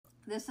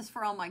This is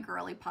for all my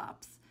girly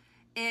pops.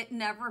 It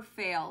never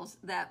fails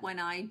that when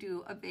I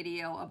do a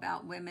video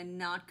about women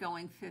not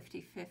going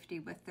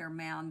 50-50 with their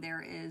man,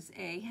 there is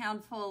a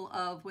handful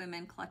of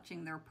women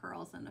clutching their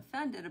pearls and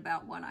offended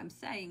about what I'm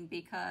saying,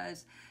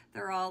 because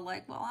they're all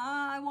like, well,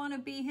 I want to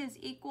be his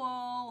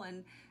equal,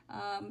 and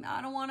I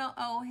don't want to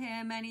owe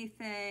him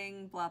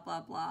anything, blah,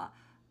 blah, blah.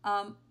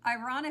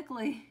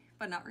 Ironically,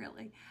 but not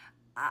really,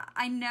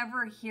 I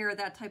never hear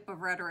that type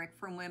of rhetoric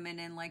from women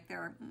in like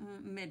their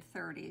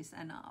mid-30s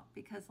and up,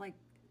 because like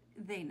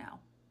they know.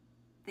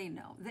 They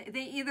know.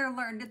 They either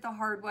learned it the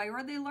hard way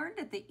or they learned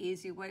it the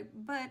easy way,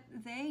 but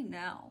they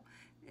know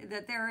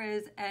that there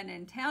is an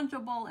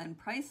intangible and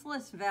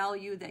priceless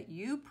value that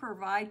you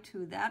provide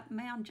to that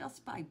man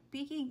just by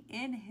being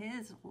in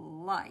his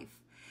life.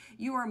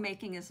 You are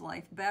making his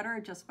life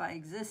better just by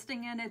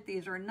existing in it.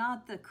 These are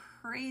not the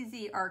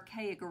crazy,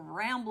 archaic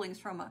ramblings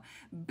from a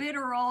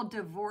bitter old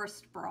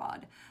divorced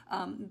broad.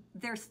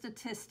 They're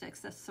statistics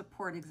that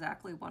support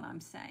exactly what I'm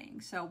saying.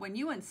 So when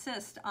you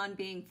insist on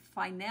being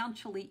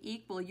financially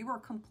equal, you are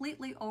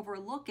completely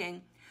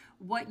overlooking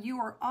what you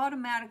are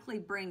automatically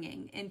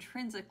bringing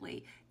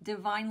intrinsically,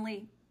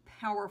 divinely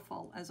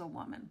powerful as a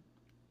woman.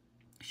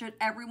 Should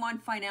everyone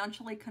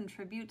financially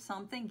contribute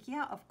something?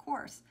 Yeah, of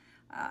course.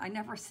 I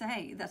never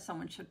say that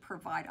someone should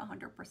provide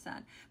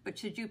 100%, but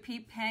should you be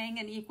paying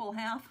an equal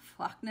half?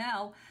 Fuck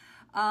no.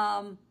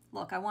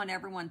 Look, I want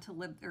everyone to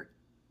live their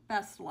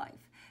best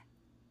life.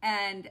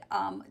 And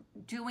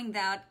doing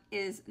that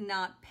is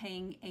not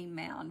paying a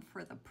man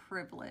for the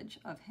privilege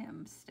of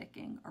him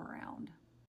sticking around.